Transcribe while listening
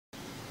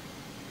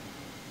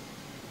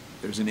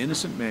There's an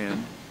innocent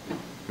man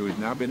who has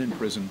now been in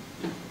prison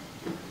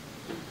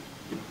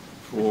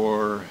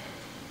for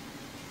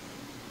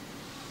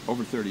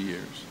over 30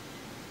 years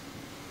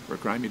for a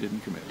crime he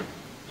didn't commit.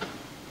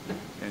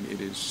 And it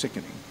is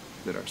sickening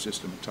that our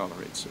system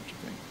tolerates such a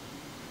thing,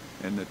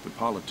 and that the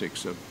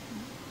politics of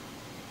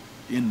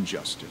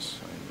injustice,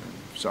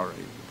 the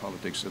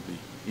politics of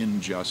the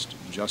unjust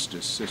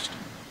justice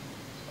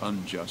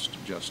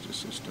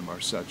system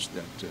are such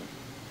that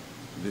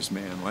this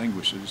man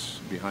languishes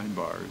behind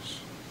bars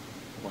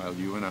while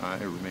you and I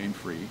remain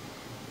free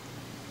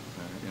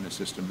in a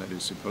system that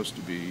is supposed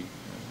to be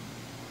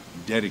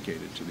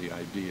dedicated to the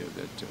idea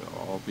that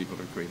all people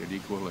are created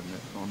equal and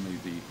that only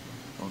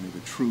the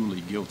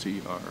truly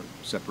guilty are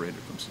separated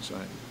from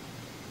society.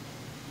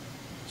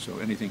 So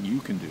anything you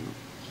can do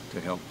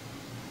to help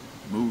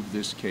move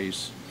this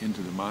case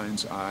into the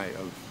mind's eye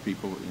of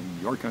people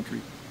in your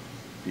country,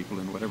 people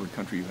in whatever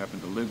country you happen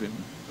to live in,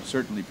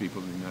 certainly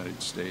people in the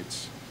United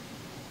States,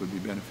 would be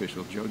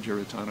beneficial. Joe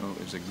Giarratano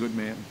is a good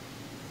man,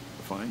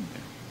 a fine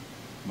man,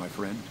 my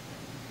friend,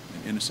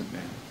 an innocent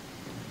man,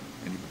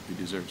 and he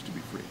deserves to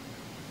be free.